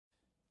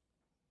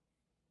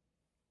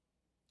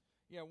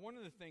Yeah, one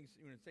of the things,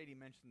 when Sadie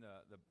mentioned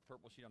the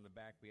purple sheet on the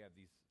back, we have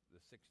the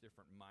 6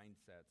 different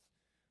mindsets.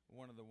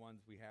 One of the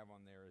ones we have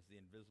on there is the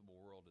invisible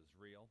world is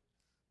real,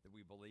 that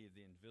we believe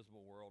the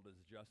invisible world is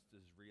just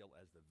as real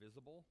as the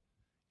visible,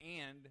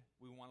 and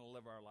we want to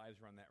live our lives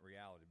around that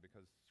reality,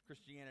 because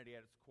Christianity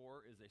at its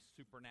core is a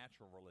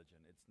supernatural religion.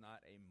 It's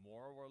not a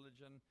moral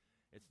religion.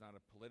 It's not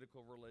a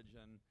political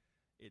religion.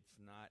 It's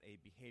not a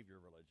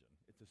behavior religion.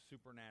 It's a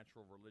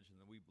supernatural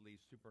religion that we believe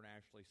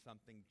supernaturally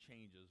something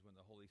changes when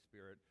the Holy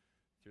Spirit,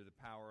 through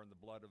the power and the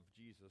blood of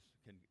Jesus,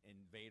 can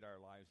invade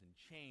our lives and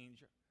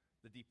change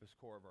the deepest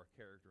core of our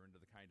character into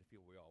the kind of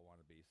people we all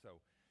want to be. So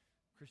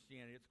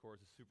Christianity at its core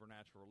is a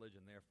supernatural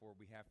religion. Therefore,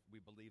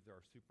 we believe there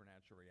are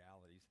supernatural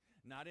realities,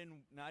 not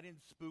in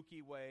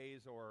spooky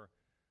ways, or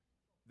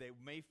they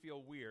may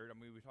feel weird. I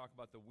mean, we talk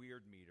about the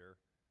weird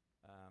meter,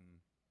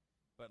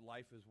 but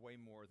life is way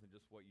more than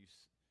just what you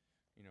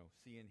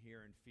see and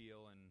hear and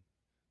feel. And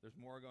there's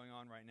more going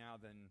on right now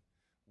than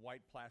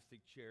white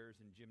plastic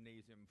chairs and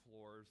gymnasium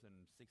floors and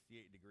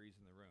 68 degrees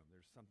in the room.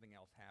 There's something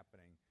else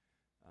happening.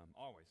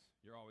 Always.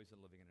 You're always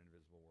living in an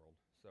invisible world.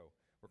 So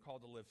we're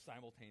called to live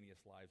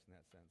simultaneous lives in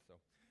that sense. So,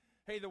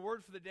 hey, the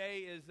word for the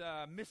day is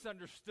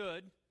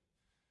misunderstood.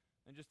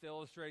 And just to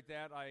illustrate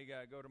that, I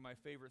go to my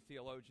favorite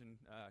theologian,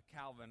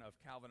 Calvin, of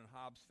Calvin and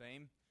Hobbes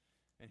fame.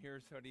 And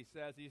here's what he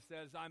says. He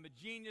says, "I'm a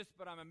genius,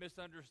 but I'm a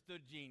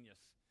misunderstood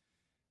genius."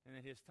 And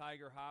then his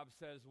tiger Hobbes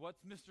says, what's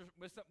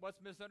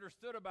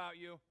misunderstood about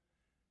you?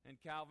 And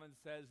Calvin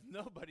says,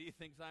 "Nobody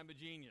thinks I'm a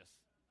genius."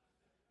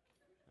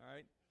 All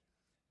right?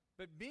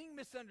 But being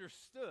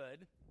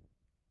misunderstood,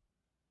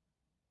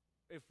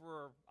 if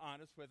we're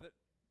honest with it,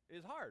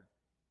 is hard.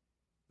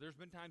 There's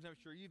been times, I'm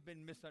sure, you've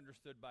been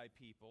misunderstood by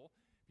people.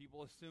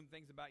 People assume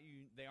things about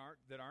you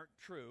that aren't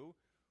true,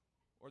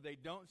 or they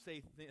don't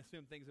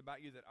assume things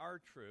about you that are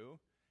true,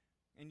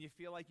 and you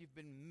feel like you've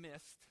been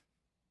missed.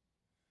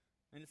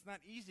 And it's not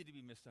easy to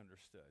be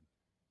misunderstood.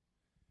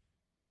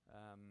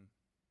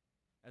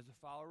 As a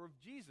follower of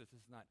Jesus,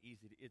 it's not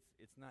easy.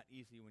 It's not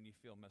easy when you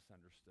feel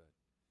misunderstood,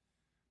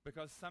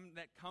 because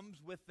that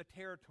comes with the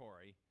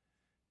territory.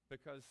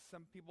 Because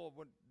some people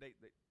they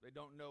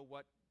don't know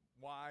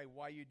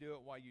why you do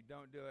it, why you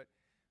don't do it.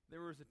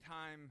 There was a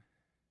time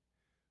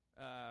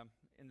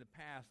in the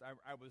past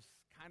I was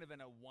kind of in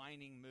a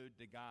whining mood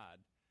to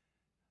God.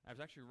 I was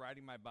actually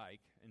riding my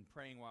bike and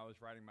praying while I was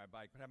riding my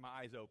bike, but I had my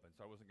eyes open,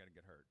 so I wasn't going to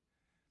get hurt.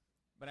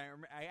 But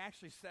I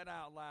actually said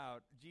out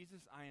loud,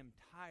 "Jesus, I am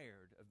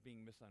tired of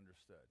being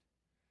misunderstood."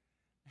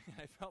 And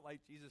I felt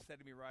like Jesus said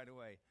to me right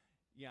away,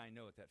 "Yeah, I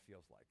know what that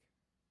feels like."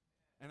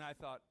 And I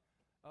thought,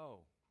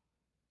 oh,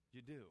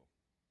 you do.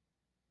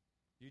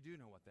 You do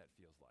know what that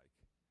feels like.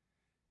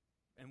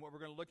 And what we're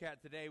going to look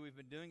at today, we've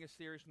been doing a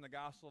series from the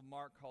Gospel of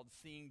Mark called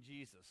Seeing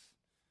Jesus.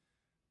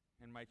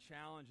 And my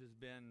challenge to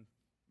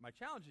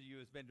you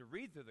has been to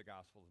read through the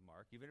Gospel of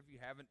Mark, even if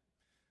you're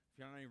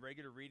on any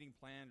regular reading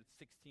plan. It's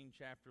 16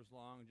 chapters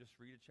long. Just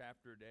read a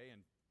chapter a day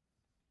and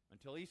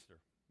until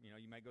Easter.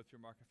 You might go through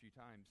Mark a few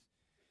times.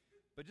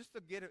 But just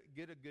to get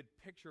a good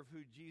picture of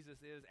who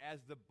Jesus is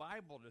as the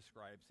Bible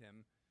describes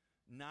him,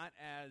 not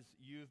as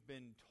you've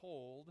been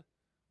told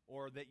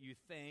or that you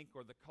think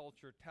or the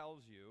culture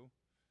tells you.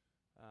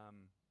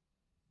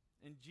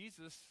 And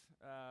Jesus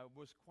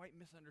was quite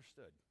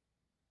misunderstood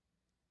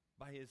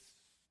by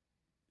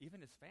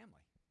even his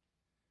family.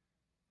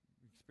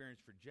 He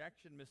experienced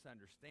rejection,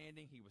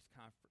 misunderstanding. He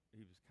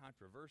was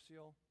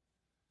controversial.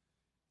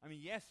 I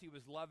mean, yes, he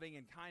was loving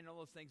and kind and all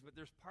those things, but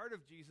there's part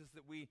of Jesus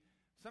that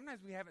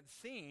sometimes we haven't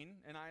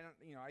seen, and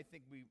I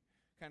think we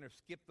kind of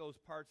skip those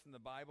parts in the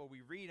Bible.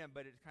 We read them,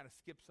 but it kind of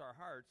skips our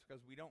hearts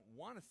because we don't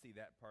want to see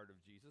that part of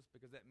Jesus,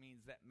 because that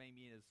mean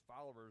as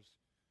followers,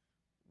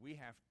 we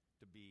have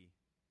to be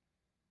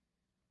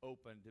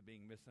open to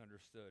being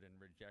misunderstood and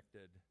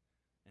rejected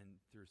and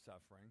through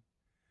suffering.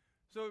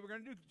 So we're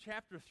going to do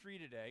chapter 3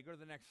 today. Go to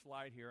the next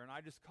slide here, and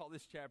I just call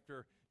this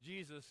chapter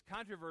Jesus,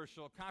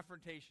 Controversial,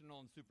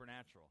 Confrontational, and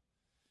Supernatural.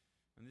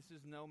 And this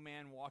is no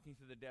man walking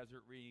through the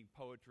desert reading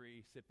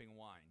poetry, sipping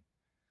wine.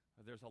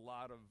 There's a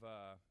lot of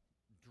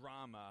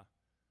drama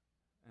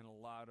and a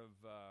lot of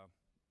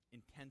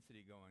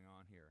intensity going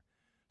on here.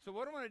 So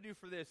what I want to do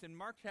for this, in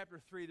Mark chapter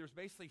 3, there's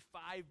basically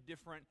 5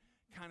 different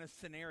kind of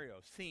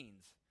scenarios,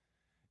 scenes.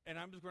 And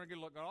I'm just going to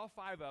look at all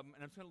 5 of them,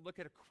 and I'm just going to look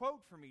at a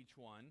quote from each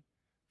one,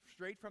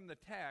 straight from the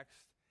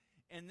text,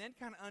 and then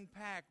kind of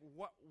unpack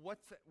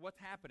what's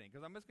happening.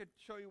 Because I'm just going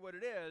to show you what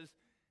it is,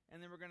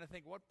 and then we're going to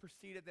think what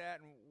preceded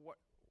that, and what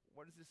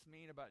does this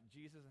mean about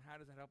Jesus, and how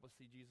does that help us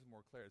see Jesus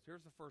more clearly. So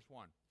here's the first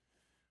one.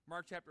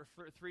 Mark chapter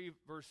 3,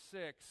 verse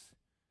 6.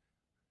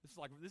 This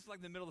is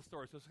like the middle of the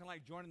story, so it's kind of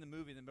like joining the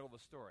movie in the middle of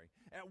the story.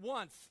 At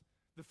once,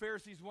 the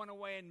Pharisees went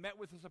away and met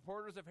with the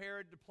supporters of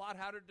Herod to plot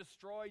how to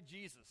destroy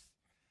Jesus.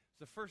 It's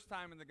the first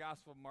time in the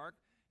Gospel of Mark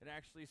it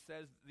actually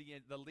says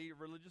the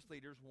religious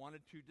leaders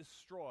wanted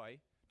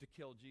to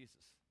kill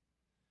Jesus.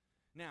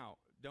 Now,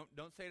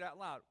 don't say it out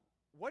loud.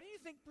 What do you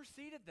think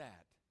preceded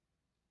that?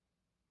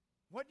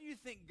 What do you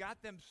think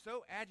got them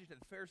so agitated?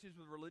 The Pharisees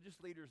were the religious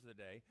leaders of the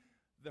day.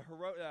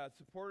 the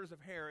supporters of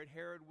Herod.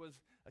 Herod was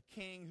a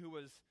king who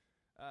was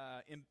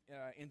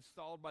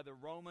installed by the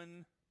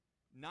Roman,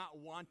 not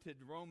wanted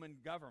Roman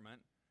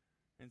government,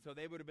 and so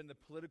they would have been the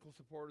political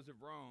supporters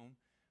of Rome.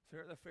 So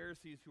here are the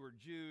Pharisees, who were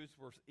Jews,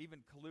 were even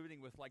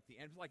colluding with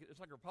it's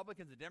like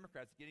Republicans and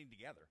Democrats getting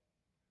together,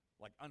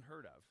 like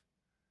unheard of,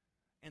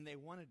 and they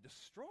want to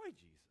destroy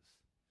Jesus.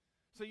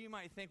 So you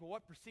might think, well,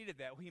 what preceded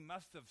that? Well, he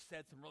must have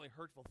said some really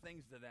hurtful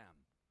things to them.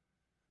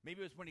 Maybe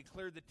it was when he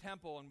cleared the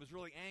temple and was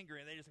really angry,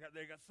 and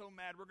they got so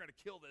mad, we're going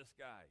to kill this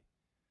guy.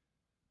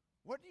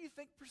 What do you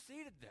think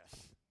preceded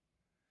this?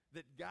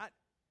 That got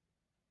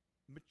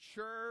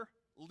mature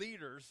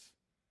leaders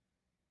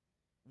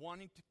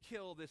wanting to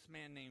kill this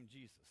man named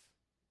Jesus.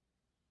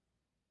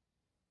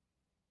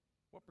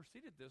 What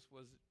preceded this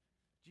was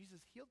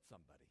Jesus healed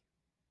somebody.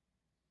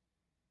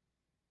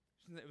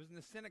 It was in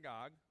the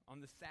synagogue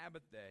on the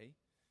Sabbath day,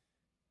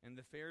 and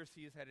the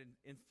Pharisees had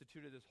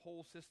instituted this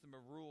whole system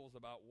of rules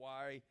about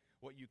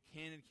what you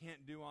can and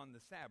can't do on the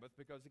Sabbath,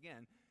 because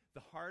again,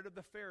 the heart of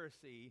the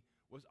Pharisee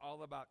was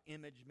all about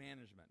image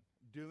management,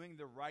 doing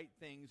the right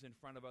things in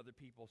front of other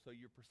people so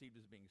you're perceived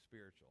as being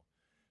spiritual.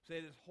 So they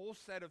had this whole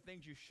set of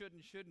things you should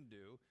and shouldn't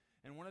do,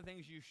 and one of the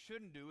things you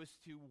shouldn't do is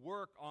to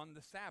work on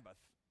the Sabbath.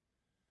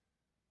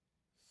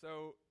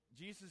 So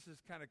Jesus is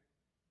kind of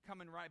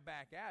coming right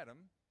back at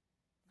him,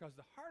 because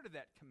the heart of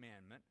that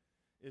commandment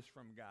is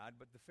from God,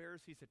 but the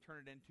Pharisees had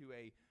turned it into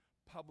a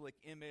public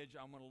image.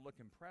 I'm going to look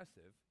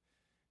impressive.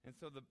 And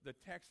so the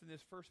text in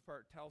this first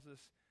part tells us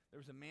there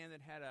was a man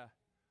that had a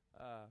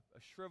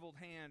shriveled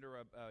hand,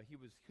 or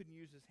couldn't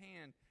use his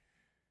hand.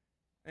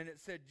 And it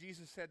said,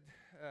 Jesus said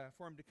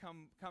for him to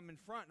come in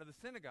front of the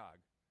synagogue,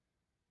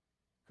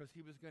 because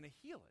he was going to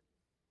heal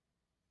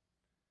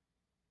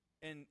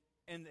it.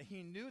 And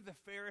he knew the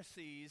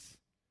Pharisees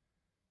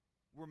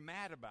were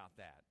mad about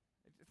that.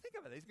 Think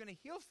of it. He's going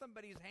to heal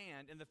somebody's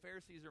hand, and the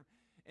Pharisees are...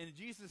 And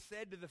Jesus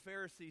said to the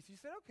Pharisees, he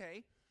said,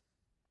 okay,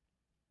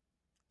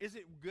 is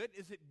it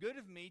good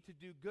of me to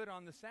do good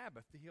on the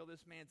Sabbath, to heal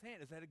this man's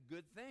hand? Is that a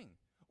good thing?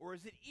 Or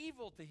is it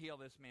evil to heal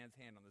this man's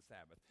hand on the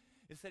Sabbath?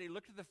 It said he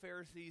looked at the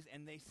Pharisees,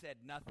 and they said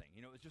nothing.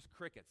 It was just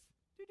crickets.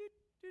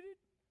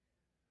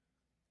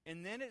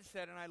 And then it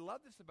said, and I love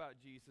this about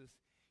Jesus,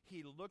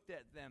 he looked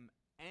at them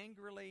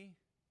angrily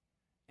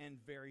and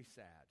very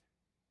sad.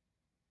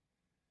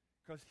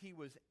 Because he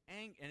was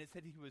angry, and it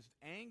said he was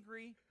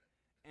angry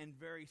and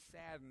very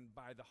saddened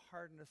by the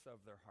hardness of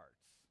their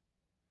hearts.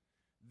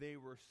 They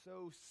were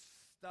so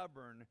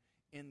stubborn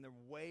in the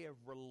way of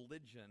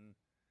religion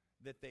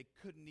that they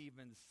couldn't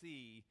even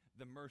see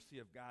the mercy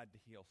of God to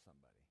heal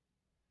somebody.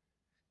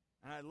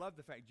 And I love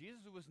the fact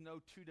Jesus was no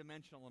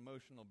two-dimensional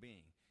emotional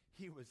being.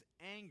 He was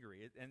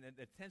angry, and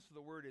the sense of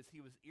the word is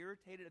he was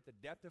irritated at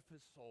the depth of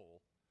his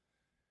soul,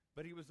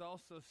 but he was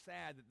also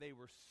sad that they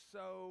were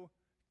so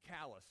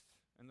calloused.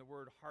 And the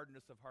word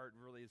hardness of heart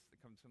really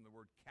comes from the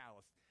word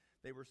callous.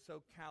 They were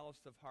so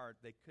calloused of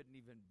heart, they couldn't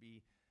even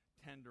be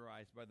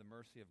tenderized by the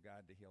mercy of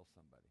God to heal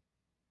somebody.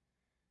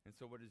 And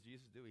so what does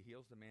Jesus do? He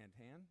heals the man's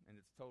hand, and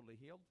it's totally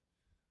healed.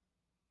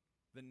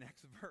 The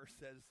next verse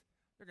says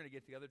they're going to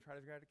get together to try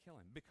to figure out how to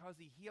kill him, because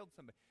he healed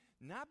somebody.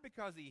 Not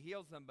because he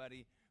healed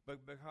somebody,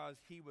 but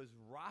because he was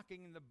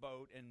rocking the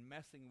boat and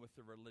messing with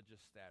the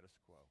religious status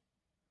quo.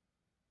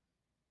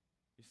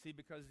 You see,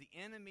 because the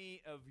enemy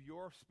of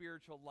your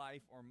spiritual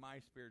life or my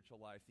spiritual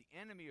life, the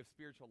enemy of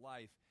spiritual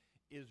life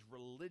is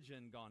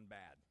religion gone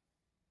bad.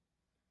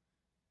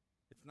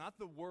 It's not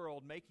the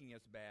world making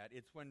us bad.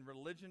 It's when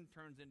religion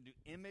turns into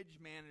image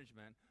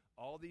management,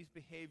 all these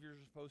behaviors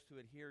are supposed to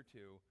adhere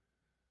to,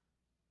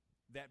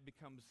 that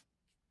becomes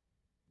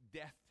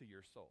death to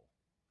your soul.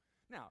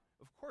 Now,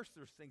 of course,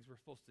 there's things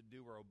we're supposed to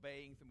do. We're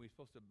obeying, and we're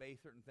supposed to obey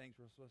certain things.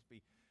 We're supposed to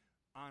be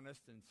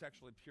honest and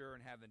sexually pure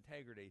and have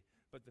integrity.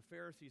 But the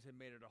Pharisees had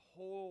made it a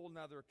whole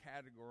nother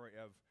category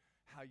of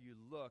how you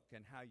look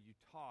and how you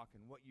talk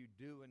and what you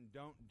do and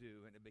don't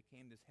do, and it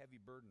became this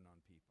heavy burden on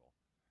people.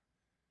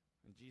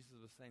 And Jesus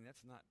was saying,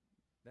 that's not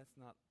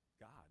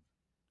God.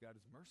 God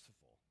is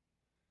merciful.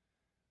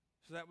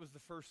 So that was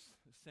the first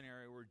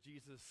scenario where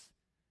Jesus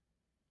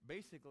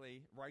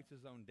basically writes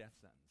his own death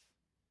sentence,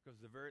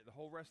 because the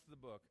whole rest of the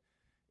book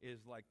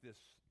is like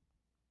this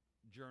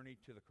journey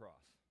to the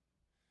cross.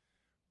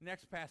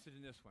 Next passage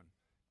in this one.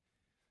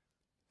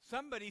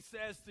 Somebody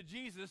says to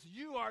Jesus,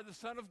 "You are the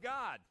Son of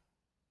God."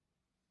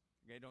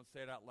 Okay, don't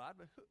say it out loud,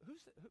 but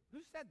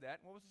who said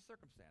that, and what was the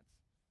circumstance?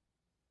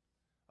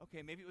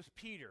 Okay, maybe it was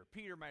Peter.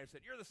 Peter might have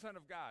said, "You're the Son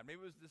of God." Maybe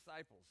it was the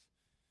disciples.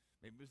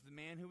 Maybe it was the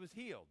man who was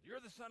healed. "You're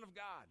the Son of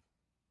God."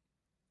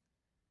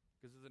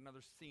 Because there's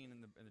another scene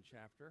in the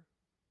chapter.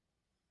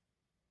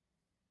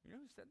 You know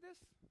who said this?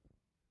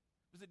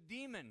 It was a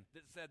demon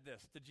that said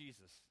this to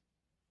Jesus.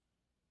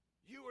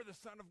 "You are the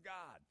Son of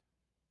God."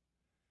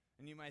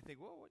 And you might think,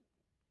 well,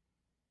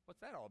 what's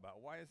that all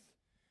about? Why is...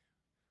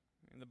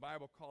 And the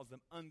Bible calls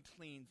them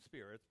unclean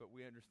spirits, but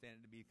we understand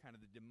it to be kind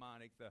of the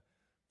demonic, the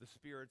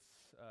spirits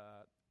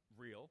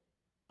real,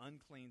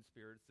 unclean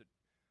spirits that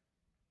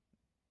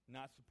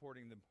not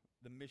supporting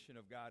the mission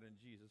of God and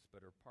Jesus,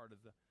 but are part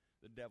of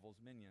the devil's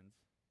minions.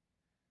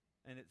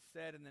 And it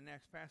said in the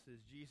next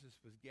passage, Jesus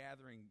was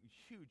gathering,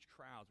 huge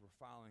crowds were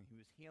following. He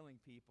was healing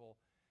people,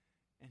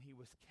 and he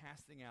was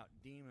casting out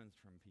demons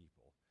from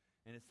people.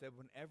 And it said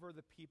whenever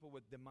the people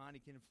with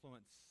demonic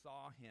influence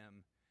saw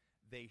him,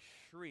 they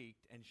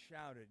shrieked and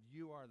shouted,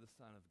 "You are the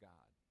Son of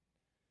God."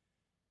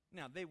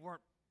 Now, they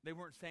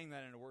weren't saying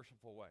that in a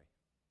worshipful way.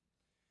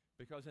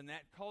 Because in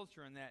that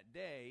culture, in that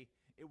day,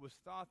 it was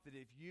thought that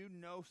if you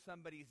know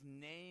somebody's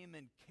name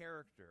and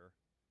character,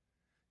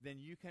 then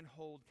you can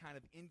hold kind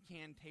of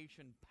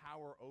incantation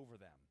power over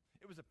them.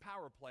 It was a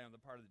power play on the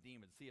part of the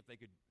demons, see if they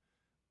could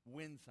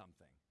win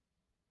something.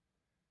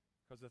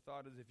 Because the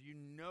thought is if you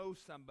know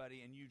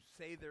somebody and you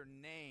say their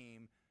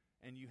name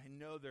and you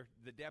know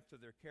the depth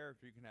of their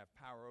character, you can have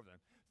power over them.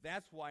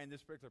 That's why in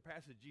this particular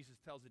passage, Jesus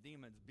tells the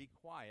demons, be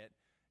quiet,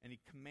 and he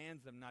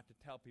commands them not to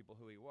tell people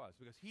who he was.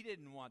 Because he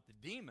didn't want the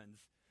demons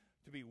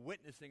to be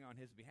witnessing on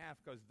his behalf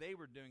because they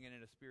were doing it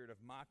in a spirit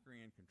of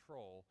mockery and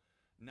control,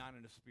 not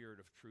in a spirit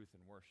of truth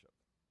and worship.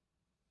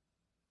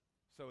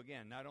 So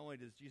again, not only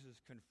does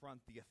Jesus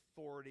confront the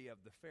authority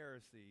of the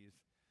Pharisees,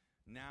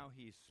 now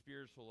he's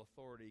spiritual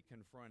authority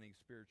confronting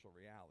spiritual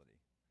reality.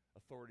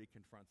 Authority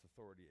confronts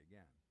authority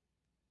again.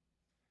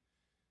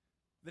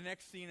 The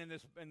next scene in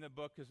the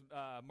book is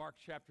Mark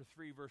chapter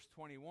 3, verse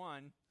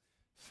 21.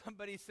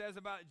 Somebody says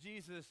about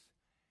Jesus,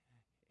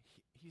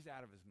 he's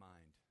out of his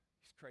mind.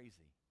 He's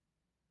crazy.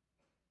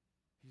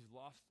 He's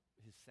lost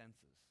his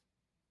senses.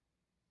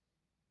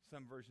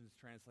 Some versions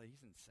translate,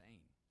 he's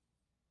insane.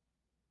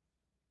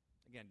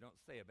 Again, don't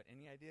say it, but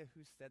any idea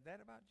who said that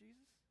about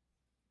Jesus?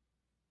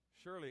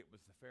 Surely it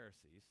was the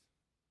Pharisees.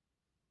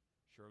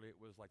 Surely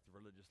it was like the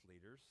religious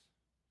leaders.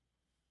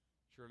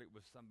 Surely it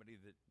was somebody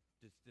that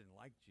just didn't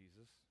like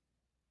Jesus.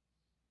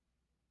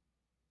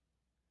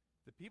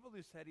 The people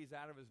who said he's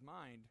out of his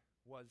mind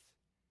was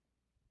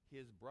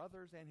his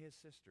brothers and his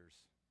sisters.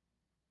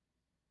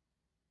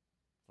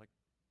 It's like,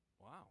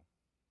 wow,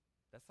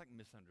 that's like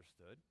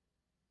misunderstood.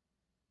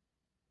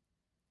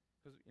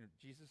 Because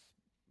Jesus'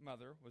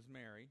 mother was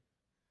Mary,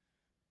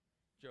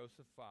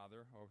 Joseph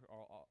father, or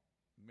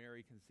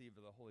Mary conceived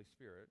of the Holy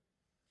Spirit.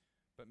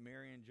 But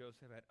Mary and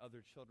Joseph had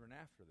other children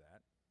after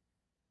that.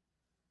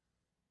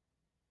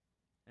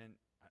 And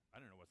I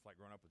don't know what it's like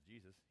growing up with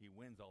Jesus. He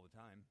wins all the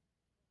time.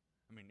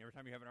 I mean, every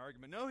time you have an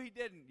argument, no, he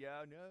didn't.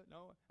 Yeah,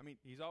 no. I mean,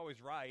 he's always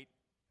right.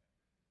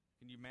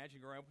 Can you imagine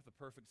growing up with a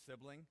perfect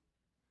sibling?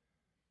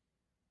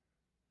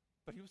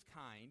 But he was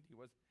kind.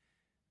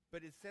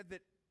 But it said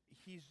that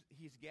he's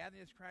gathering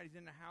his crowd. He's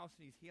in the house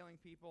and he's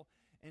healing people.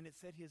 And it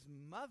said his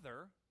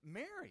mother,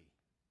 Mary,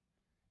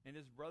 and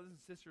his brothers and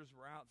sisters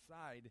were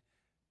outside.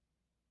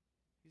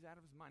 He's out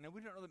of his mind. Now,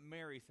 we don't know that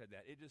Mary said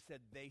that. It just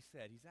said they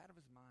said. He's out of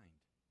his mind.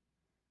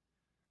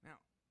 Now,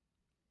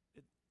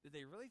 did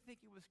they really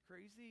think he was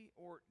crazy?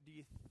 Or do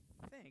you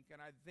think,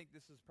 and I think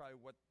this is probably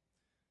what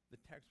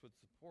the text would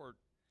support,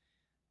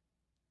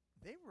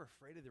 they were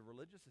afraid of the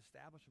religious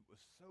establishment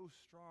was so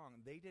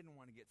strong, they didn't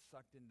want to get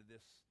sucked into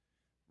this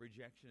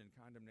rejection and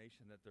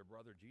condemnation that their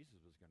brother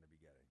Jesus was going to be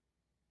getting.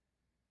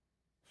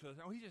 So,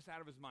 no, he's just out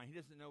of his mind. He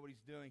doesn't know what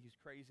he's doing. He's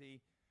crazy.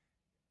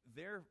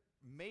 They're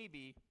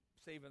maybe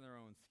saving their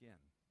own skin.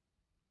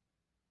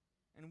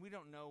 And we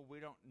don't know.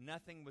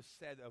 Nothing was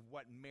said of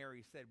what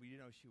Mary said. We do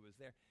know she was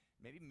there.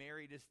 Maybe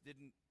Mary just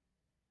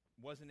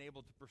wasn't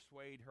able to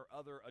persuade her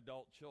other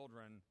adult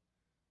children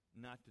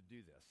not to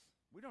do this.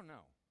 We don't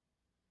know.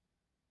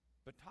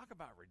 But talk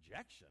about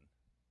rejection.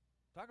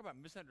 Talk about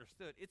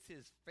misunderstood. It's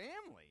his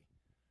family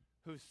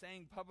who's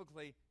saying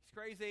publicly, he's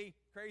crazy,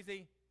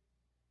 crazy.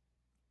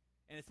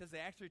 And it says they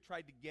actually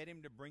tried to get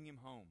him to bring him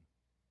home.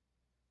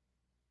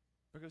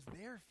 Because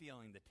they're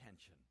feeling the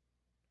tension.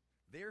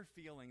 They're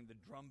feeling the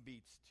drum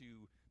beats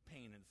to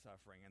pain and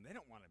suffering, and they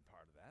don't want a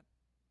part of that.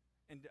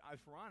 And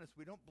if we're honest,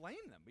 we don't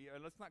blame them.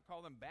 Let's not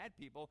call them bad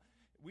people.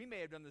 We may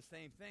have done the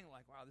same thing,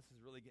 like, wow, this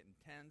is really getting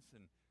tense,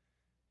 and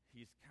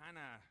he's kind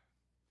of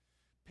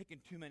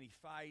picking too many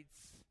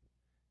fights,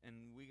 and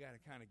we got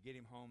to kind of get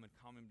him home and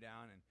calm him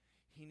down, and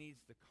he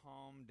needs to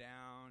calm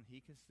down. He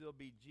can still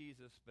be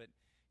Jesus, but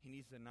he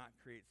needs to not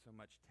create so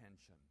much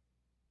tension.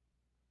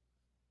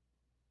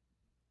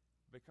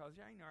 Because,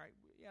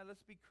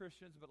 let's be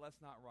Christians, but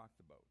let's not rock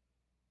the boat.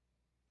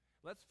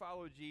 Let's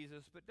follow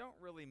Jesus, but don't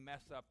really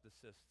mess up the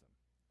system.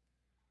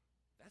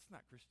 That's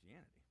not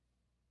Christianity.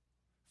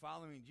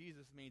 Following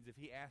Jesus means if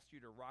he asked you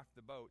to rock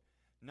the boat,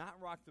 not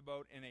rock the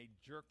boat in a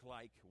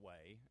jerk-like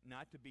way,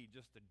 not to be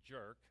just a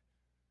jerk,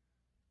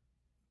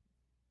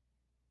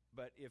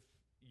 but if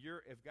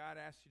God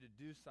asks you to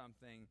do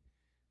something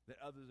that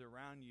others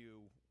around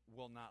you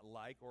will not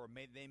like, or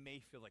they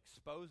may feel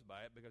exposed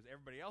by it because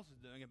everybody else is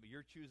doing it, but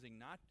you're choosing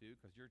not to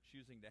because you're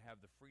choosing to have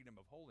the freedom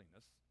of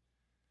holiness,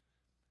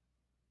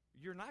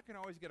 you're not going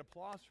to always get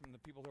applause from the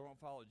people who won't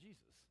follow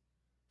Jesus.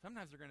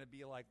 Sometimes they're going to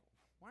be like,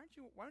 why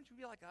don't you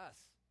be like us?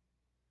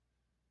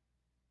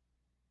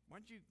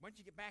 Why don't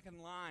you get back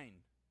in line?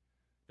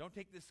 Don't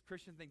take this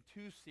Christian thing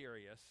too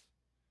serious.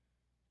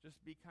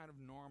 Just be kind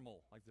of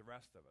normal like the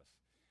rest of us.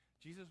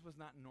 Jesus was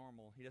not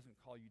normal. He doesn't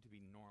call you to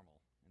be normal.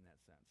 And in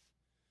that sense.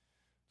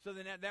 So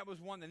then that was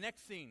one. The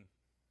next scene.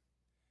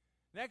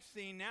 Next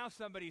scene, now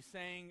somebody's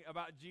saying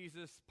about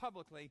Jesus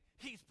publicly,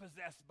 he's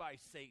possessed by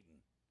Satan.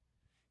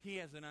 He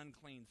has an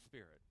unclean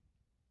spirit.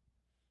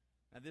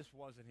 Now, this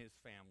wasn't his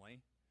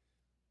family.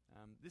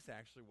 This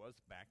actually was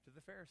back to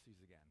the Pharisees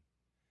again.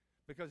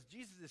 Because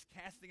Jesus is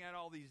casting out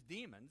all these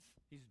demons.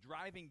 He's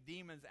driving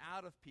demons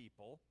out of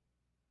people.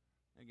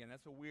 Again,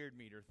 that's a weird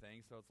meter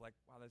thing, so it's like,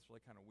 wow, that's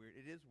really kind of weird.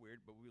 It is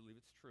weird, but we believe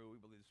it's true.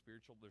 We believe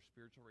there's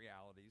spiritual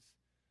realities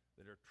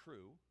that are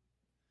true.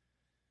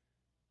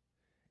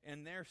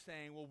 And they're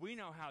saying, well, we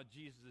know how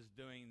Jesus is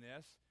doing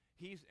this.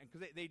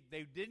 Because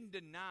they didn't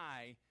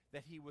deny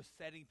that he was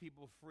setting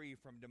people free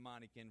from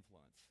demonic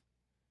influence.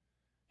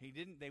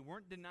 They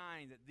weren't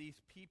denying that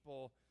these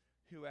people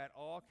who had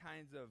all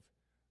kinds of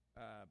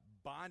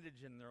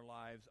bondage in their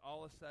lives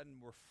all of a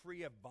sudden were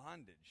free of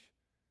bondage.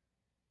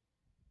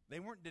 They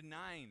weren't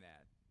denying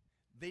that.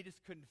 They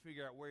just couldn't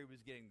figure out where he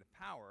was getting the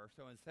power.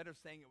 So instead of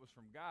saying it was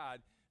from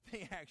God,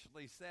 they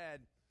actually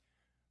said,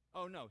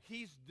 oh no,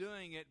 he's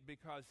doing it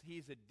because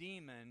he's a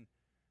demon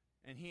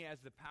and he has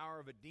the power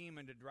of a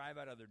demon to drive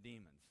out other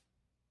demons.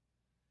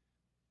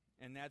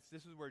 And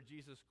this is where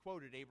Jesus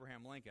quoted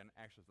Abraham Lincoln,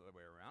 actually it's the other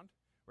way around,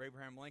 where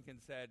Abraham Lincoln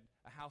said,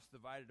 a house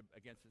divided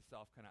against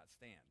itself cannot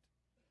stand.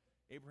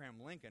 Abraham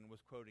Lincoln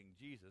was quoting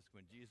Jesus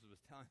when Jesus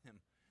was telling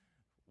him,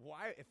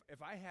 why,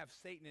 if I have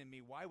Satan in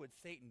me, why would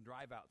Satan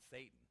drive out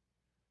Satan?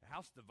 A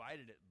house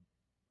divided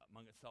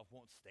among itself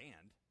won't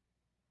stand.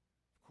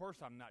 Of course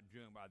I'm not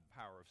doing it by the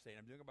power of Satan.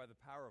 I'm doing it by the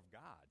power of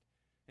God.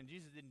 And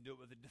Jesus didn't do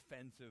it with a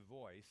defensive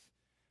voice,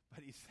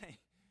 but he's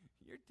saying,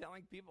 you're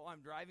telling people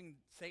I'm driving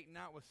Satan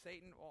out with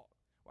Satan? Well,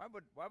 why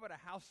would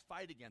a house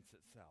fight against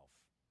itself?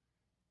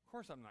 Of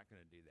course I'm not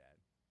going to do that.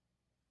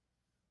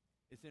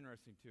 It's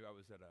interesting, too. I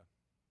was at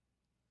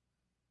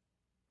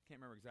can't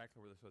remember exactly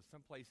where this was,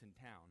 someplace in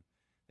town.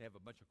 They have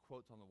a bunch of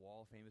quotes on the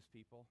wall, famous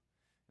people.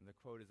 And the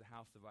quote is, a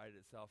house divided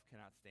itself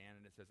cannot stand,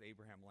 and it says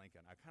Abraham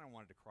Lincoln. I kind of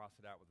wanted to cross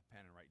it out with a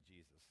pen and write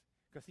Jesus,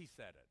 because he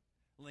said it.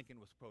 Lincoln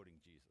was quoting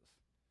Jesus.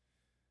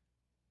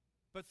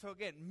 But so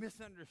again,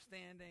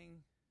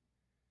 misunderstanding.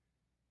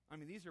 I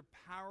mean, these are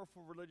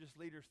powerful religious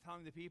leaders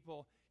telling the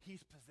people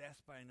he's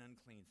possessed by an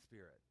unclean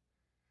spirit.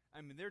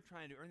 I mean, they're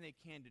trying to earn they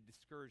can to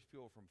discourage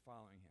people from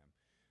following him.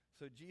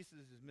 So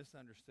Jesus is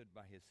misunderstood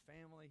by his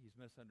family. He's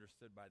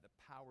misunderstood by the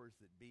powers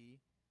that be.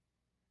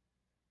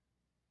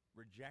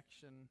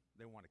 Rejection.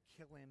 They want to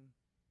kill him.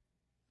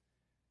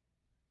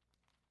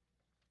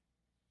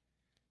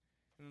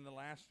 And then the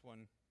last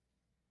one.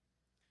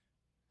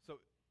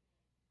 So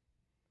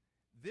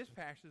this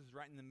passage is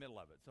right in the middle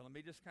of it. So let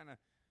me just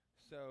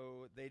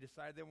so they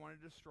decided they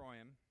wanted to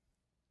destroy him.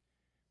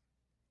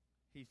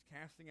 He's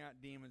casting out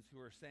demons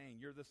who are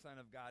saying, you're the Son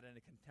of God, in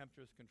a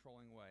contemptuous,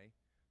 controlling way.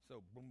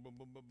 So boom, boom,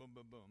 boom, boom, boom,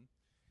 boom, boom.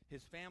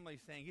 His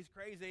family's saying, he's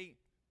crazy.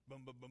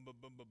 Boom, boom, boom, boom,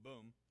 boom, boom,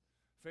 boom.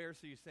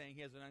 Pharisees saying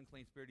he has an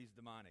unclean spirit, he's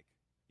demonic.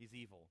 He's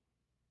evil.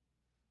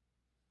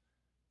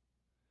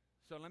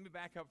 So let me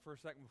back up for a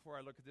second before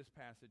I look at this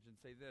passage and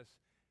say this.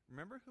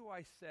 Remember who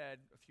I said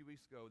a few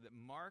weeks ago that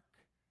Mark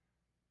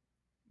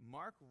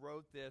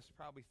wrote this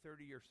probably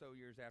 30 or so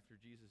years after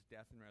Jesus'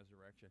 death and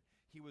resurrection.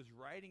 He was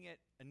writing it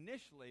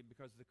initially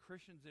because the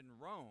Christians in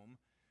Rome,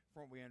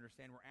 from what we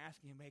understand, were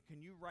asking him, hey,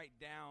 can you write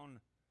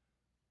down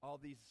all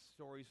these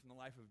stories from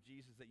the life of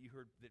Jesus that you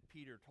heard that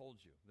Peter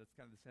told you? That's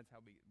kind of the sense how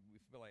we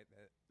feel like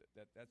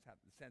that's how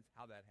the sense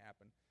how that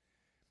happened.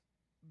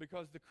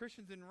 Because the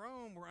Christians in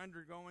Rome were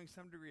undergoing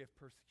some degree of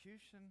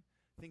persecution.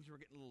 Things were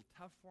getting a little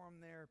tough for them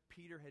there.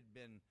 Peter had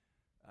been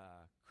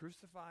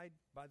crucified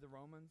by the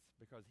Romans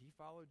because he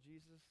followed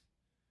Jesus.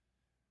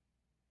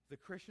 The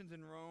Christians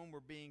in Rome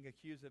were being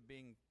accused of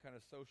being kind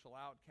of social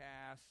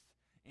outcasts,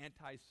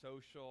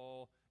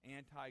 antisocial,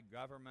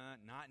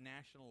 anti-government, not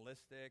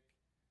nationalistic.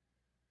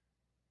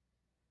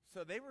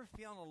 So they were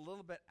feeling a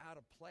little bit out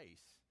of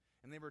place,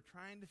 and they were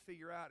trying to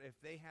figure out if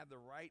they had the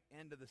right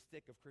end of the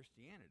stick of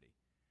Christianity,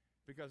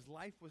 because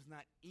life was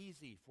not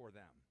easy for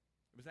them.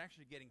 It was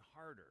actually getting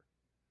harder.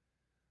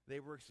 They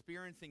were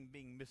experiencing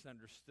being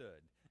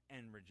misunderstood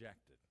and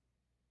rejected.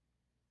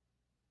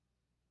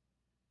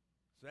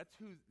 So that's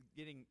who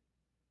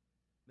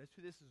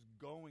this is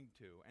going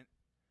to. And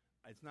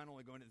it's not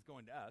only going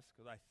to us,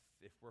 because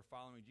if we're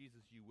following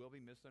Jesus, you will be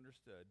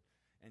misunderstood,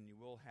 and you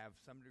will have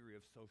some degree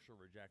of social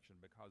rejection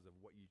because of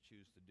what you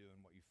choose to do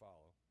and what you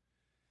follow.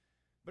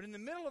 But in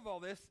the middle of all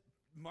this,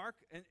 Mark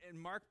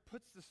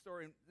puts the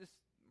story,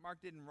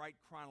 Mark didn't write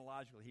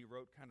chronologically, he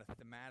wrote kind of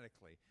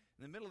thematically.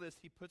 In the middle of this,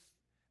 he puts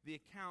the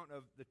account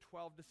of the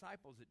 12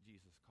 disciples that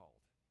Jesus called.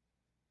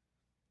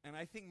 And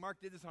I think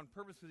Mark did this on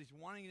purpose because he's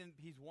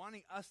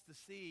wanting us to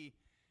see,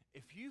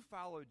 if you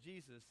follow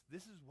Jesus,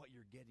 this is what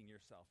you're getting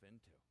yourself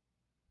into.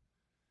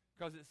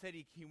 Because it said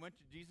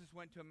Jesus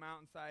went to a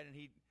mountainside and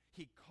he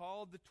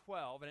called the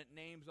 12, and it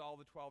names all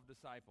the 12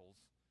 disciples.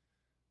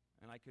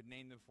 And I could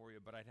name them for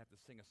you, but I'd have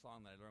to sing a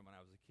song that I learned when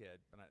I was a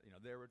kid. But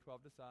there were 12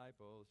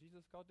 disciples.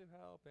 Jesus called to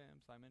help him: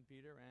 Simon,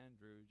 Peter,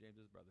 Andrew,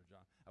 James' brother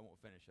John. I won't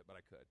finish it, but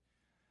I could.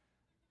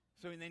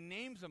 So he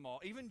names them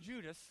all, even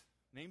Judas.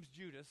 name's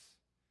Judas.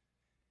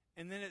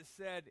 And then it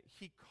said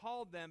he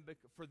called them,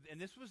 and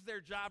this was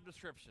their job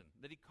description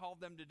that he called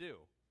them to do.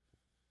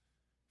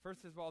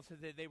 First of all, it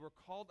says that they were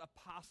called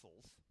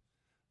apostles.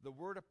 The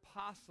word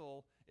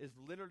apostle is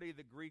literally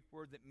the Greek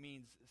word that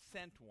means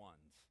sent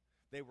ones.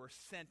 They were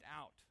sent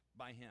out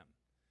by him.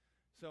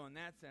 So in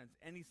that sense,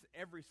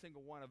 every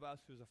single one of us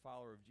who's a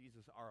follower of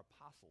Jesus are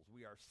apostles.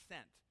 We are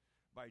sent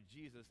by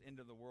Jesus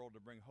into the world to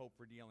bring hope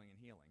for dealing and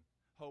healing.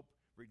 Hope,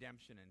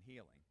 redemption, and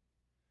healing.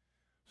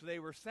 So they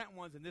were sent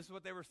ones, and this is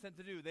what they were sent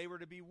to do. They were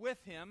to be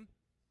with him.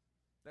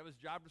 That was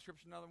job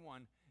description number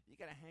one. You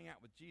got to hang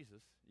out with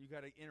Jesus. You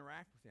got to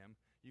interact with him.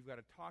 You've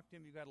got to talk to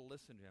him. You've got to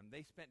listen to him.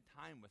 They spent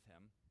time with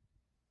him.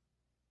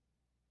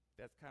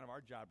 That's kind of our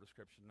job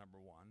description number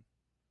one.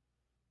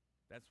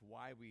 That's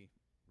why we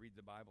read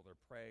the Bible or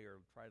pray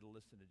or try to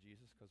listen to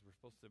Jesus, because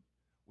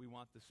we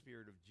want the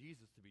Spirit of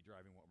Jesus to be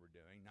driving what we're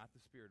doing, not the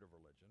spirit of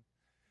religion.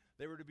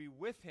 They were to be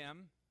with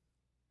him.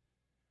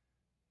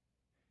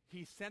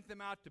 He sent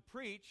them out to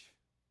preach.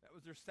 That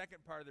was their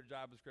second part of their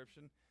job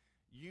description.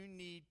 You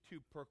need to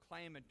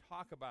proclaim and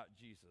talk about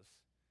Jesus.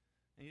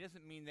 And he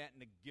doesn't mean that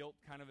in a guilt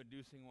kind of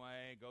inducing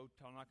way, go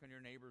knock on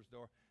your neighbor's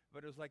door.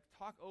 But it was like,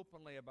 talk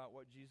openly about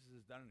what Jesus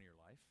has done in your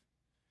life.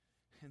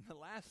 And the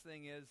last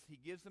thing is, he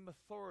gives them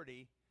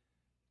authority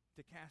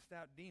to cast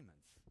out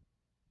demons.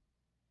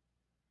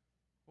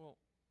 Well,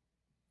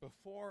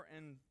 before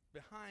and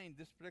behind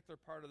this particular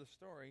part of the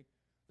story,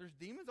 there's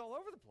demons all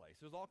over the place.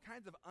 There's all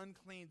kinds of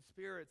unclean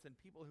spirits and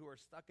people who are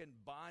stuck in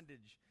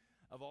bondage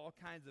of all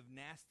kinds of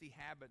nasty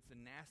habits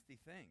and nasty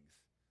things.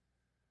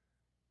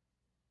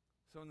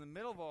 So in the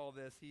middle of all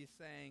this,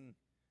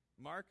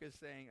 Mark is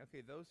saying,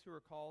 okay, those who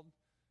are called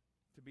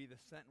to be the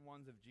sent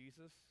ones of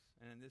Jesus,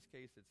 and in this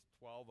case it's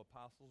 12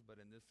 apostles, but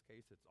in this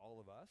case it's all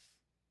of us.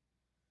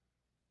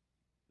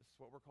 This is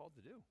what we're called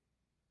to do.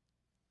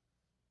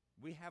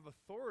 We have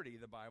authority,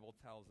 the Bible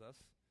tells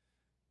us,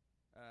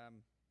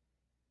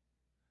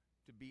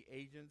 to be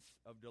agents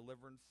of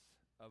deliverance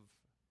of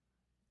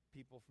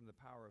people from the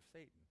power of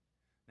Satan.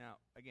 Now,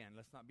 again,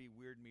 let's not be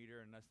weird meter,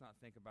 and let's not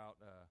think about,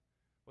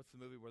 what's the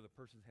movie where the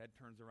person's head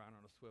turns around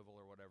on a swivel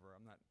or whatever?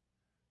 I'm not,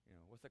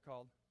 what's that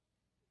called?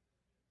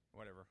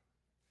 Whatever.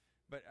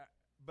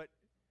 But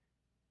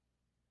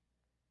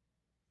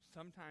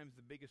sometimes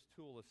the biggest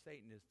tool of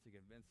Satan is to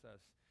convince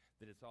us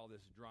that it's all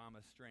this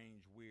drama,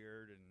 strange,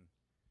 weird,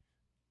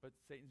 but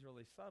Satan's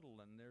really subtle,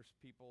 and there's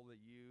people that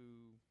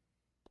you,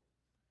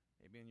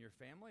 maybe in your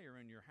family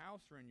or in your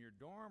house or in your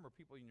dorm, or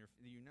people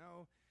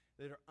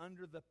that are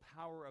under the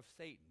power of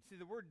Satan. See,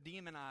 the word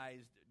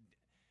demonized,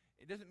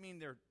 it doesn't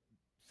mean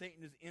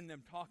Satan is in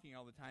them talking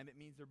all the time. It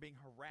means they're being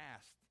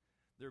harassed.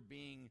 They're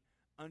being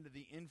under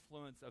the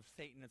influence of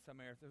Satan in some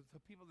areas. So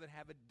people that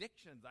have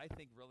addictions, I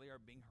think, really are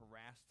being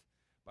harassed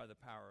by the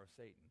power of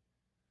Satan.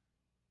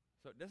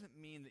 So it doesn't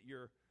mean that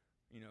you're,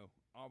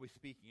 always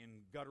speaking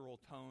in guttural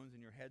tones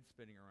and your head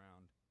spinning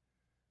around.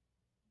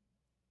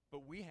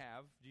 But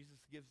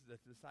Jesus gives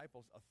the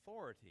disciples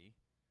authority,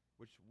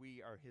 which we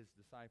are his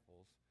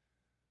disciples,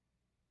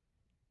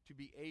 to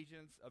be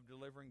agents of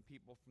delivering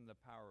people from the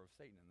power of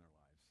Satan in their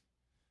lives.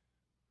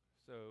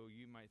 So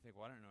you might think,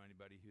 well, I don't know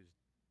anybody who's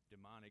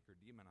demonic or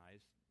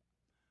demonized.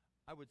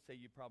 I would say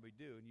you probably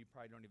do, and you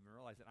probably don't even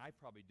realize it. I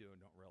probably do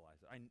and don't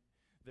realize it.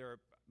 There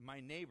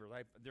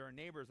are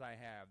neighbors I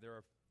have. There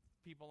are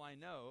people I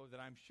know that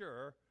I'm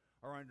sure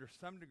are under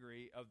some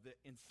degree of the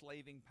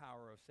enslaving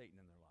power of Satan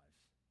in their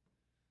lives.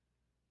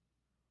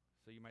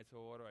 So you might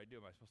say, well, what do I do?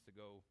 Am I supposed to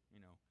go,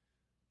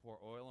 pour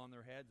oil on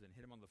their heads and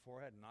hit them on the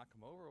forehead and knock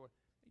them over?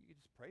 You could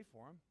just pray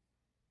for them.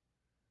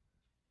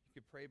 You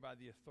could pray by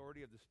the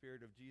authority of the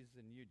Spirit of Jesus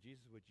in you.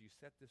 Jesus, would you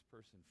set this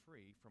person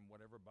free from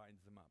whatever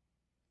binds them up?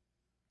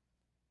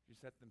 You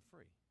set them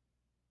free.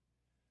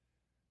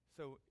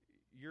 So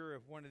you're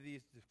one of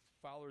these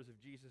followers of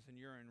Jesus, and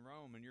you're in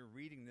Rome, and you're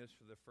reading this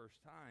for the first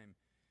time,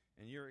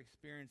 and you're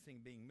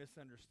experiencing being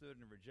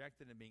misunderstood and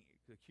rejected and being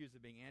accused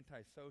of being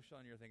antisocial,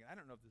 and you're thinking, I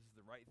don't know if this is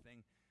the right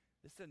thing.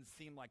 This doesn't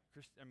seem like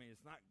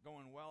it's not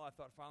going well. I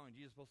thought following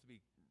Jesus was supposed to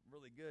be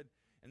really good.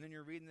 And then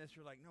you're reading this,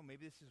 you're like, no,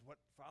 maybe this is what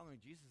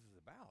following Jesus is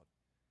about.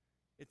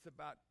 It's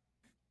about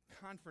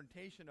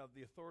confrontation of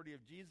the authority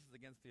of Jesus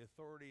against the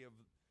authority of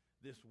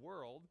this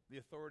world, the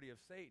authority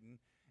of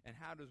Satan, and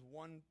how does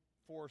one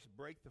force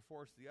break the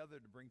force of the other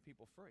to bring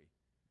people free.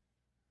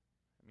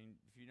 I mean,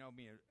 if you know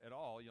me at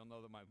all, you'll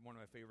know that one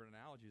of my favorite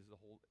analogies is the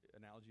whole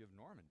analogy of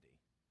Normandy.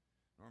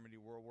 Normandy,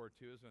 World War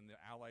II, is when the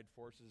Allied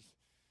forces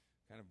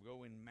kind of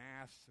go in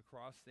mass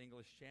across the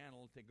English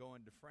Channel to go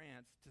into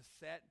France to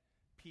set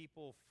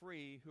people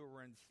free who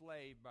were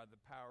enslaved by the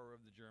power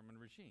of the German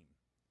regime.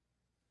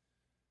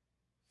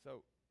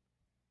 So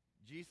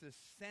Jesus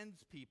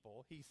sends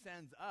people, he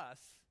sends us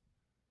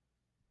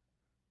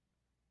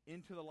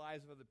into the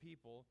lives of other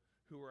people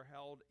who are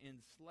held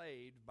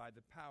enslaved by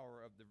the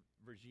power of the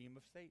regime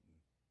of Satan.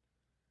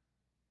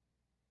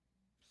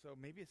 So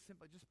maybe it's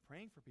simply just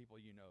praying for people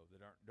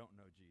that don't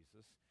know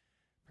Jesus,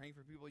 praying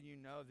for people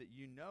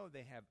that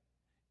they have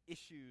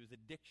issues,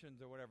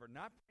 addictions, or whatever.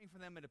 Not praying for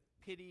them in a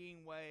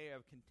pitying way,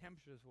 a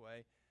contemptuous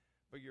way,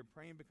 but you're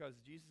praying because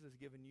Jesus has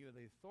given you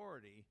the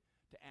authority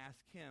to ask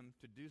him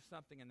to do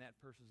something in that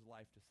person's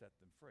life to set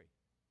them free.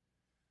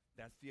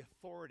 That's the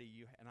authority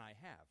you and I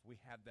have. We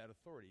have that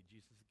authority.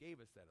 Jesus gave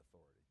us that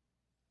authority.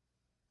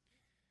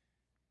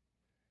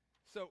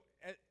 So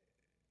at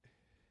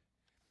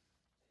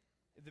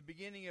the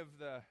beginning of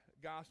the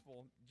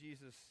gospel,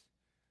 Jesus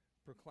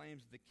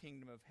proclaims the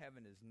kingdom of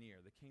heaven is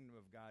near. The kingdom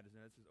of God is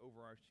near. That's his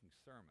overarching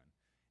sermon.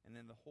 And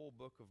then the whole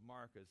book of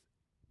Mark is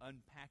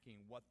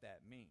unpacking what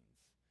that means.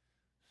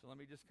 So let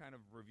me just kind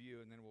of review,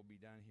 and then we'll be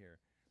done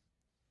here.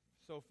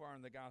 So far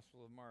in the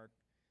Gospel of Mark,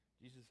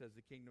 Jesus says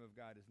the kingdom of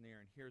God is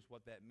near, and here's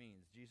what that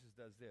means. Jesus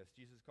does this.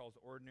 Jesus calls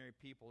ordinary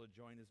people to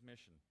join his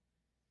mission.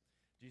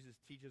 Jesus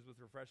teaches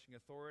with refreshing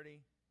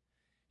authority.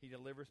 He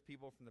delivers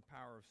people from the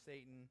power of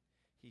Satan.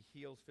 He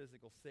heals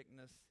physical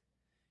sickness.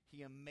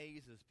 He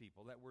amazes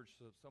people. That word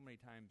so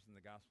many times in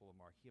the Gospel of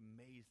Mark. He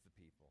amazed the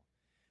people.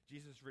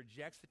 Jesus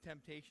rejects the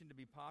temptation to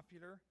be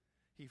popular.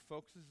 He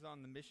focuses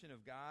on the mission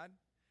of God.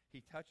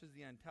 He touches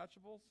the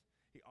untouchables.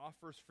 He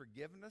offers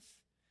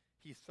forgiveness.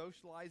 He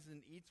socializes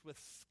and eats with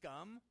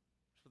scum.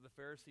 That's what the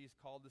Pharisees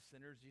called the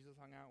sinners Jesus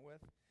hung out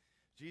with.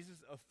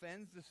 Jesus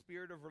offends the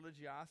spirit of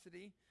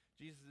religiosity.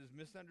 Jesus is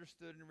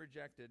misunderstood and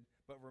rejected,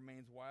 but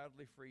remains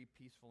wildly free,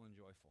 peaceful, and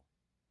joyful.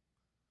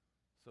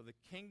 So the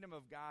kingdom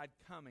of God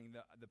coming,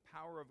 the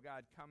power of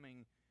God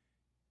coming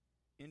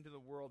into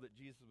the world that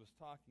Jesus was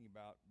talking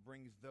about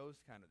brings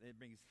it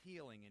brings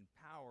healing and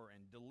power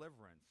and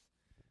deliverance,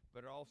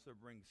 but it also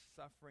brings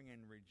suffering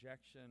and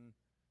rejection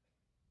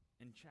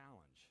and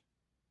challenge.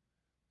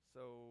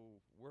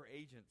 So we're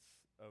agents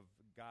of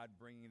God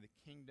bringing the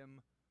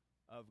kingdom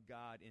of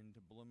God into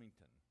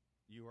Bloomington.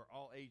 You are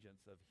all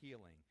agents of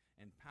healing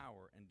and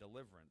power and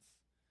deliverance,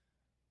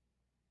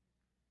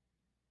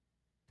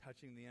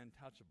 touching the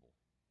untouchable.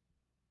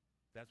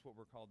 That's what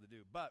we're called to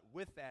do. But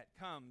with that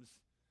comes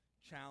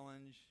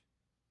challenge.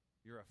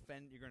 You're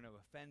going to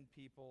offend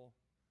people.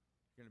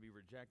 You're going to be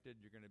rejected.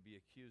 You're going to be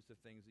accused of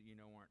things that you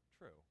know aren't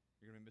true.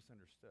 You're going to be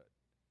misunderstood.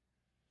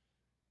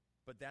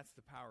 But that's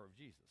the power of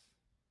Jesus.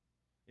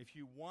 If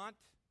you want,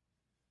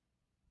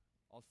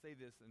 I'll say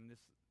this, and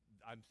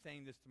I'm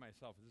saying this to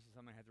myself. This is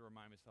something I have to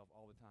remind myself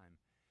all the time.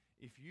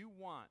 If you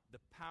want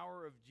the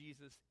power of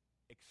Jesus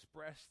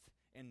expressed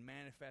and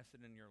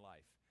manifested in your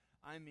life,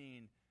 I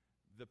mean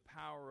the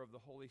power of the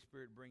Holy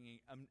Spirit bringing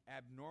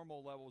abnormal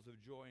levels of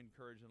joy and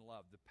courage and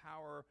love, the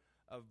power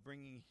of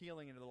bringing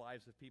healing into the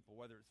lives of people,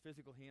 whether it's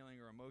physical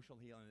healing or emotional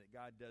healing that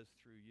God does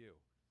through you.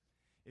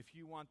 If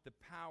you want the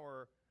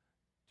power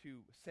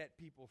to set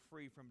people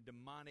free from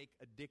demonic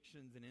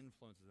addictions and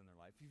influences in their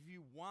life, if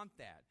you want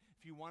that,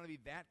 if you want to be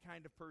that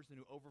kind of person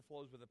who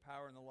overflows with the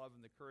power and the love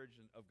and the courage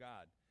of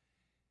God,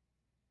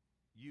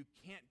 you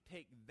can't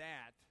take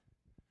that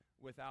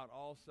without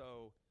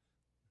also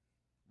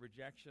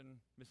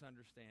rejection,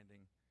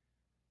 misunderstanding,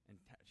 and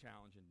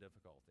challenge and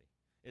difficulty.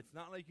 It's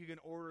not like you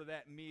can order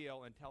that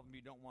meal and tell them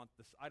you don't want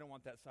this. I don't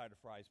want that side of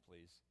fries,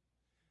 please.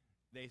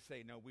 They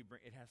say no.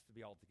 It has to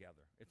be all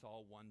together. It's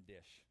all one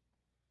dish.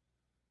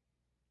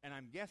 And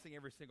I'm guessing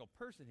every single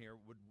person here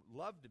would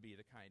love to be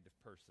the kind of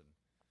person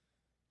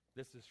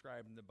that's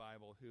described in the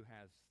Bible who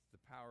has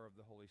the power of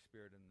the Holy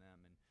Spirit in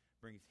them and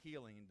brings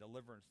healing and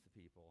deliverance to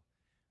people.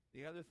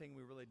 The other thing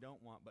we really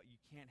don't want, but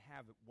you can't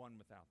have it one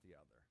without the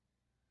other.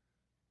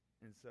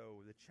 And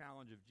so the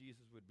challenge of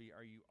Jesus would be,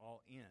 are you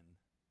all in?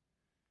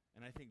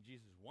 And I think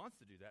Jesus wants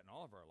to do that in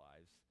all of our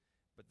lives,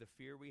 but the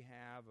fear we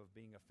have of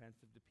being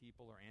offensive to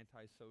people or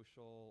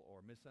antisocial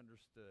or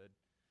misunderstood,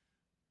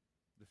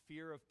 the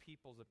fear of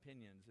people's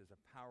opinions is a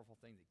powerful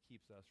thing that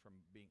keeps us from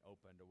being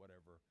open to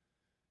whatever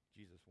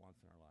Jesus wants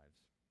in our lives.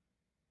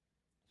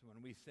 So when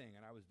we sing,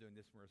 and I was doing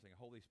this when we were singing,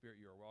 Holy Spirit,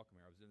 you are welcome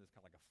here. I was doing this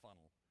kind of like a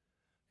funnel.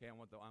 Okay, I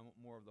want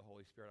more of the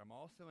Holy Spirit. I'm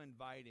also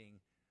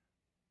inviting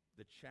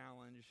the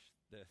challenge,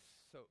 the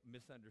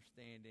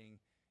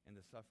misunderstanding, and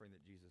the suffering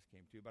that Jesus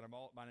came to. But I'm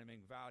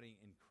inviting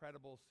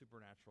incredible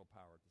supernatural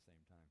power at the same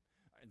time.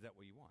 Is that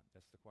what you want?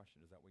 That's the question.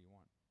 Is that what you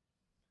want?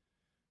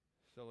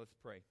 So let's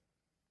pray.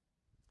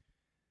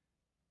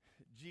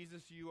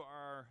 Jesus, you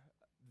are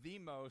the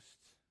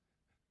most,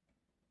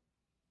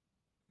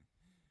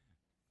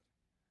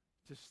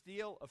 to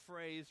steal a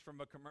phrase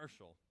from a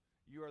commercial,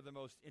 you are the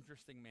most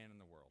interesting man in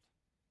the world.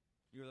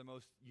 You are the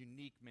most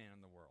unique man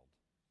in the world.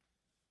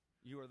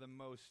 You are the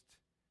most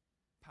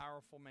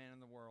powerful man in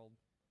the world.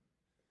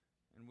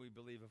 And we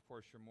believe, of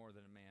course, you're more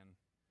than a man.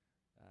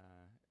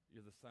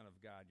 You're the Son of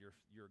God.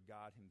 You're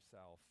God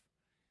himself.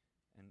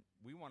 And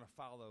we want to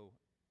follow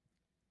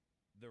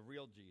the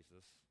real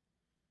Jesus,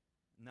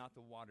 not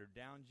the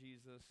watered-down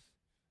Jesus,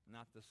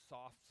 not the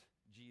soft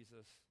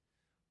Jesus.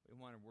 We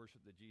want to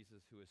worship the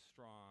Jesus who is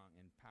strong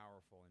and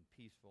powerful and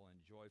peaceful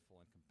and joyful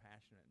and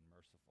compassionate and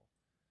merciful.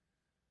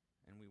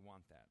 And we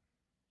want that.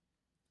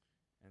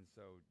 And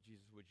so,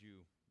 Jesus, would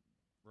you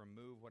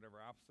remove whatever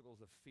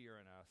obstacles of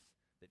fear in us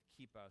that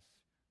keep us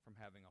from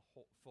having a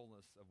whole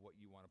fullness of what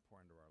you want to pour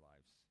into our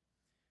lives.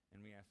 And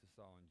we ask this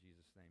all in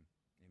Jesus' name.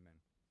 Amen.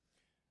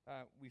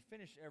 We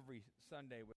finish every Sunday with